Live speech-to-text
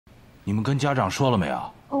你们跟家长说了没有？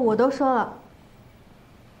哦，我都说了。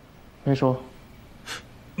没说。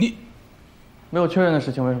你没有确认的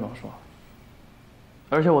事情为什么要说？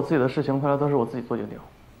而且我自己的事情，后来都是我自己做决定，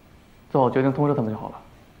做好决定通知他们就好了。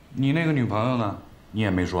你那个女朋友呢？你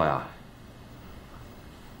也没说呀？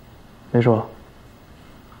没说。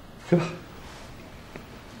去吧。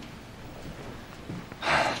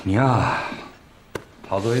你呀，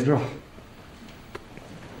好自为之吧。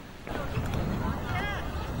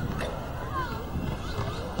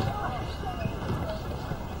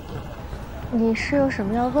你是有什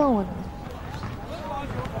么要问我的吗？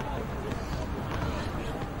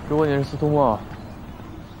如果你是司徒末，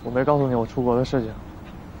我没告诉你我出国的事情，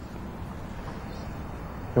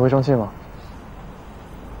你会生气吗？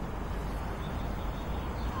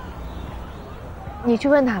你去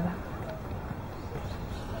问他吧。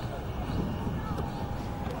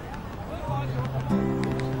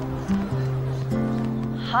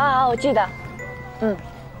好，我记得。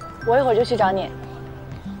我一会儿就去找你。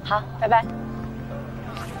好，拜拜。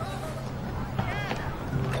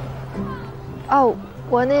哦，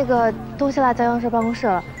我那个东西落在央视办公室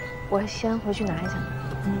了，我先回去拿一下。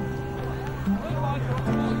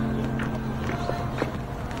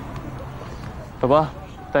走吧，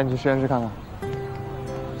带你去实验室看看。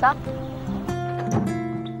走。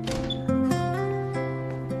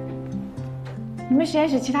你们实验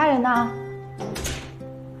室其他人呢？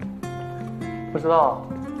不知道，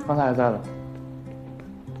刚才还在的。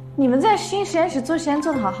你们在新实验室做实验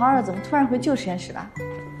做得好好的，怎么突然回旧实验室了？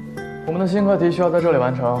我们的新课题需要在这里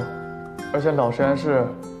完成，而且老实验室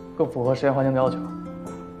更符合实验环境的要求。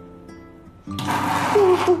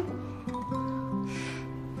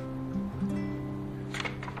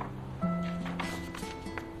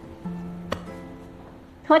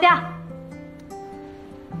脱掉！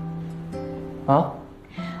啊？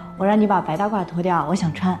我让你把白大褂脱掉，我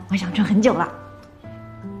想穿很久了。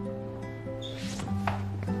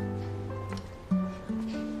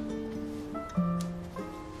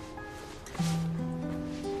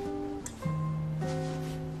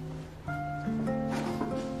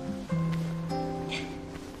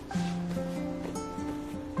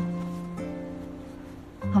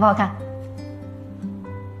好不好看？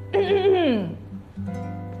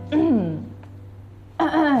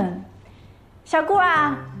小顾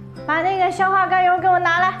啊，把那个消化甘油给我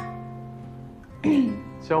拿来。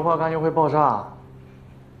消化甘油会爆炸。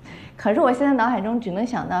可是我现在脑海中只能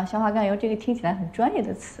想到消化甘油这个听起来很专业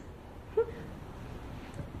的词。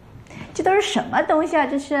这都是什么东西啊？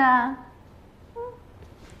这是？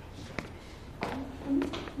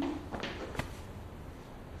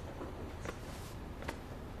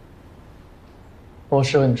我有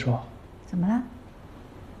事跟你说。怎么了？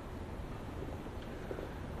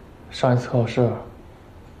上一次考试，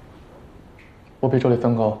我比周里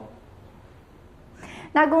分高。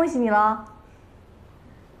那恭喜你了。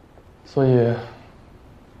所以，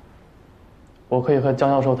我可以和江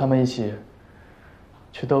教授他们一起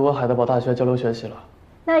去德国海德堡大学交流学习了。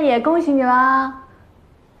那也恭喜你啦。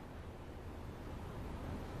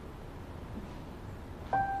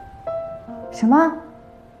什么？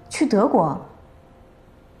去德国？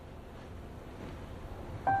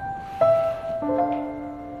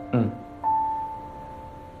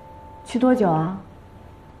去多久啊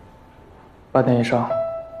？8年以上。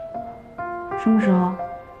什么时候？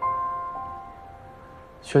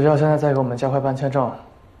学校现在在给我们加快办签证，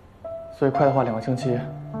最快的话2个星期。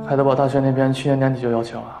海德堡大学那边去年年底就邀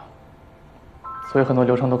请了，所以很多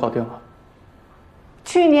流程都搞定了。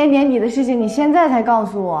去年年底的事情，你现在才告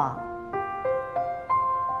诉我？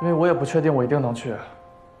因为我也不确定我一定能去，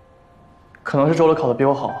可能是周磊考得比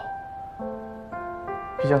我好，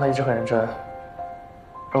毕竟他一直很认真。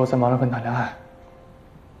而我在忙着和你谈恋爱。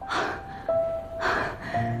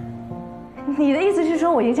你的意思是说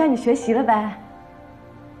我影响你学习了呗？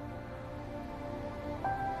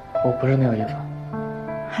我不是那个意思。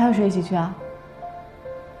还有谁一起去啊？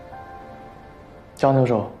江教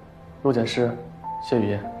授、陆检师、谢雨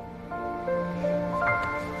嫣。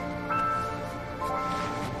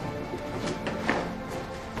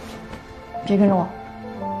别跟着我。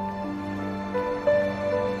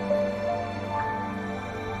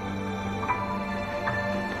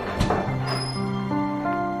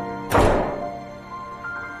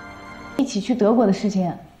一起去德国的事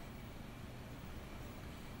情，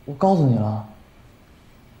我告诉你了。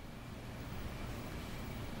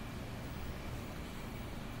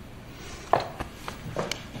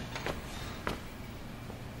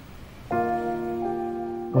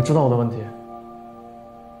我知道我的问题，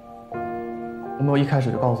我没有一开始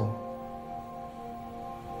就告诉你。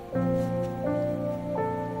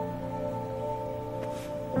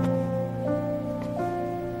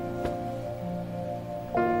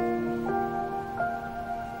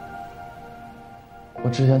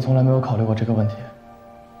之前从来没有考虑过这个问题，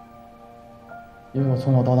因为我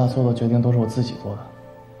从小到大所有的决定都是我自己做的，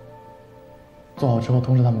做好之后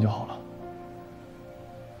通知他们就好了。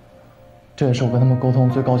这也是我跟他们沟通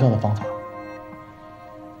最高效的方法。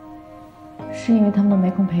是因为他们都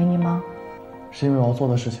没空陪你吗？是因为我要做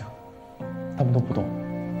的事情，他们都不懂。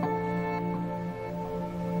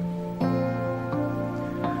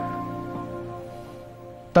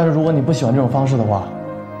但是如果你不喜欢这种方式的话，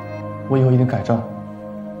我以后一定改正，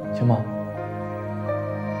行吗？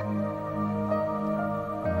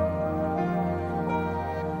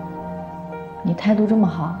你态度这么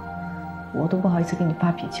好，我都不好意思跟你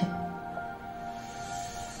发脾气了。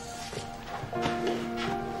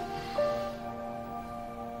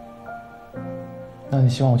那你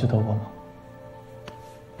希望我去德国吗？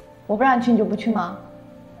我不让你去，你就不去吗？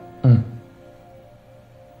嗯。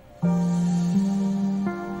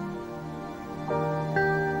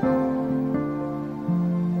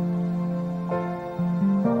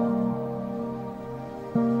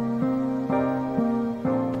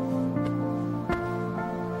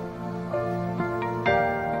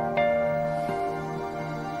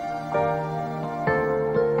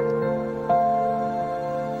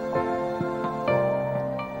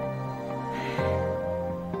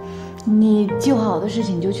你计划好的事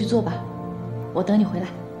情你就去做吧，我等你回来。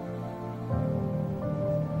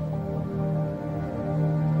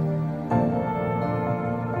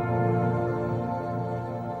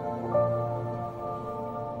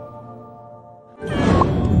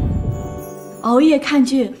熬夜看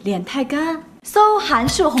剧脸太干，搜韩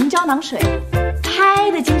式红胶囊水，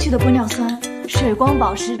拍的精去的玻尿酸，水光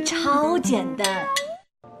保湿超简单。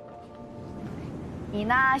你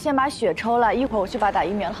呢，先把血抽了，一会儿我去把打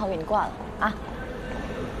疫苗的号给你挂了啊。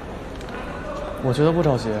我觉得不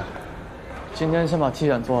着急，今天先把体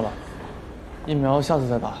检做了，疫苗下次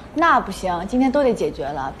再打。那不行，今天都得解决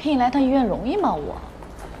了，骗你来趟医院容易吗？我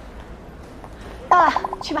到了，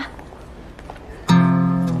去吧。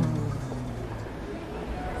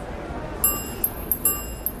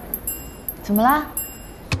怎么啦？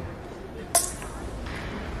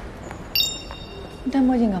你戴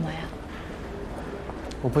墨镜干嘛呀？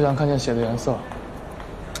我不想看见血的颜色。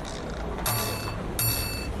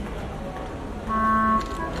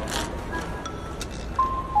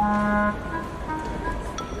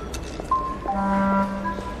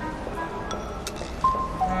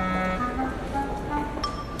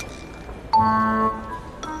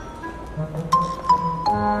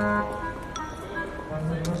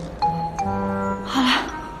好了，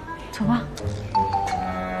走吧。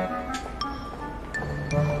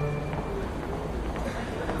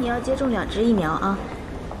你要接种2支疫苗啊！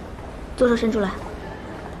左手伸出来，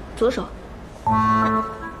左手，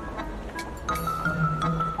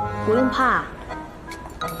不用怕。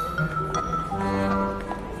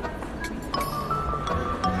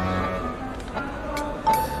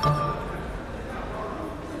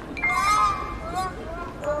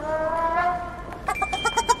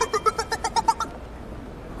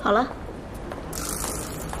好了，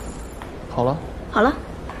好了，好了。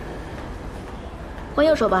换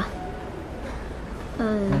右手吧。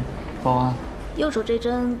保安。右手这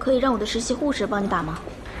针可以让我的实习护士帮你打吗？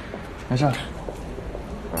没事儿。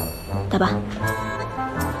打吧。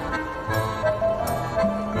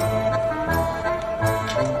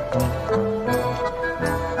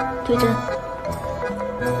推针。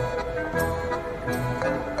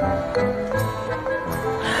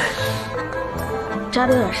扎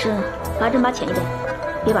的有点深，把针拔浅一点，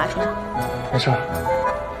别拔出来。没事儿。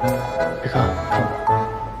别看，看我。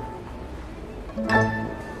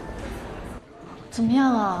怎么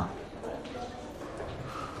样啊？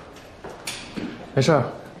没事儿。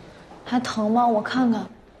还疼吗？我看看。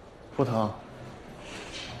不疼。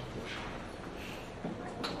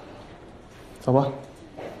走吧。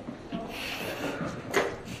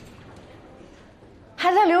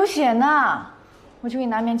还在流血呢，我去给你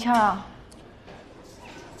拿棉签啊。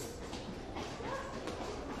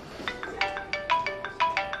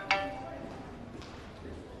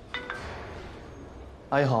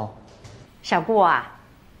阿姨好。小顾啊，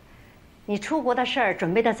你出国的事儿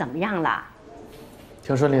准备的怎么样了？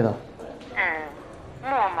挺顺利的。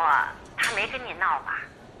默默他没跟你闹吧？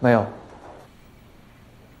没有。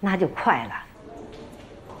那就快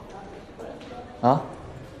了。啊？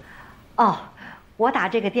哦，我打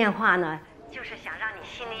这个电话呢，就是想让你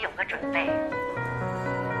心里有个准备。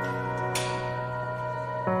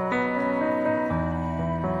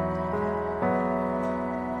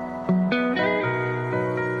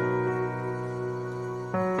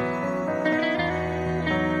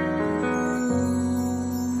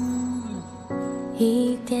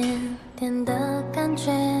一点点的感觉，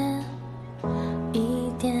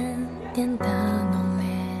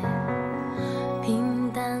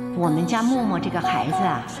我们家默默这个孩子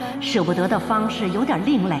啊，舍不得的方式有点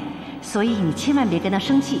另类，所以你千万别跟他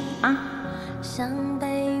生气啊。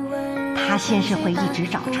他先是会一直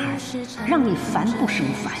找茬，让你烦不胜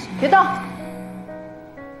烦。别动！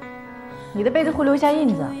你的杯子会留下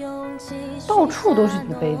印子，到处都是你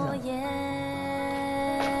的杯子。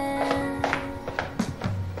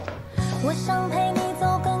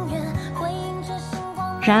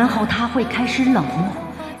然后他会开始冷漠，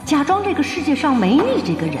假装这个世界上没你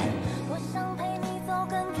这个人。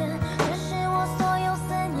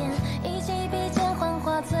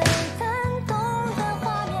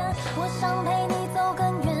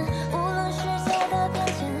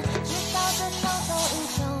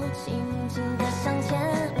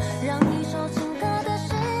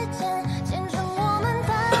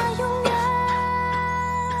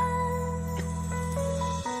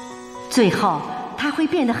最后他会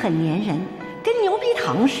变得很粘人，跟牛皮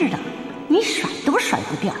糖似的，你甩都甩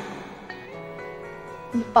不掉。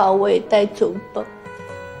你把我也带走吧。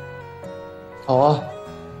好啊，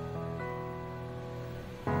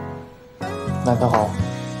那倒好。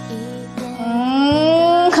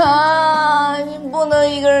你不能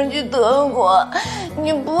一个人去德国，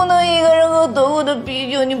你不能一个人喝德国的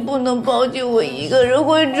啤酒，你不能抛弃我一个人，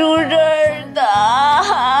会出事儿的。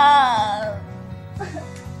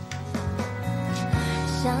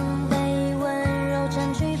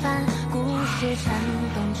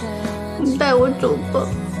你带我走吧。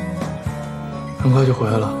很快就回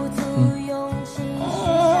来了。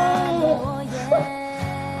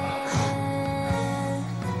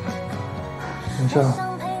没事啊。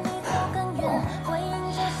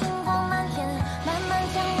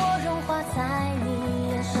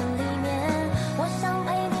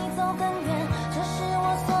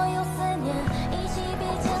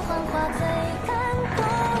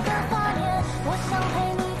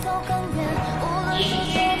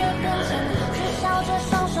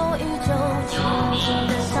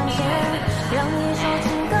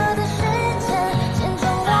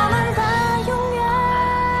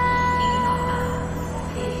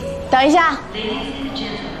等一下，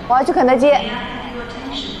我要去肯德基。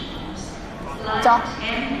走。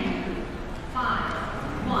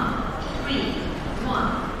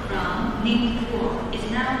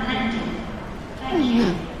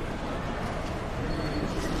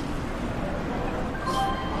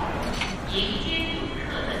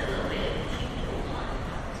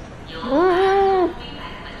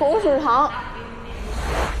红薯糖。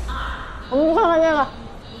我们去看看这个。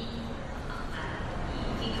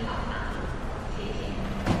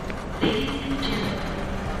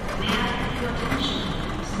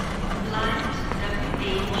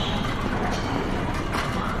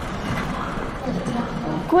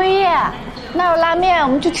归叶，那有拉面，我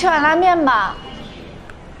们去吃碗拉面吧。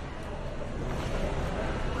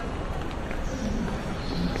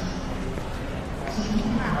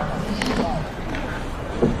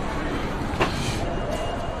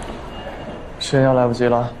时间要来不及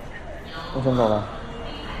了，我先走了。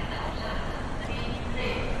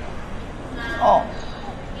哦。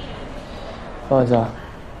不好意思啊。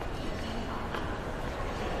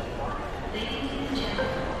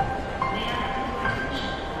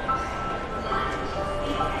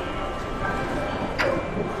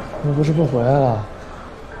你不是不回来了？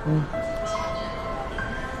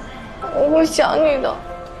我会想你的。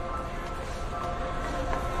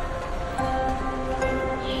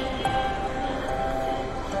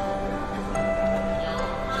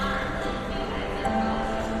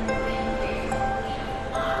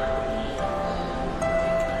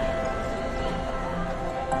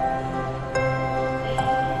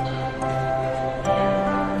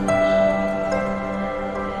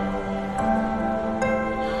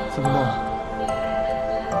司徒墨，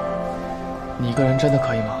你一个人真的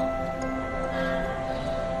可以吗？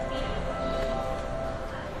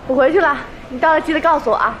我回去了，你到了记得告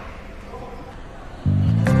诉我啊。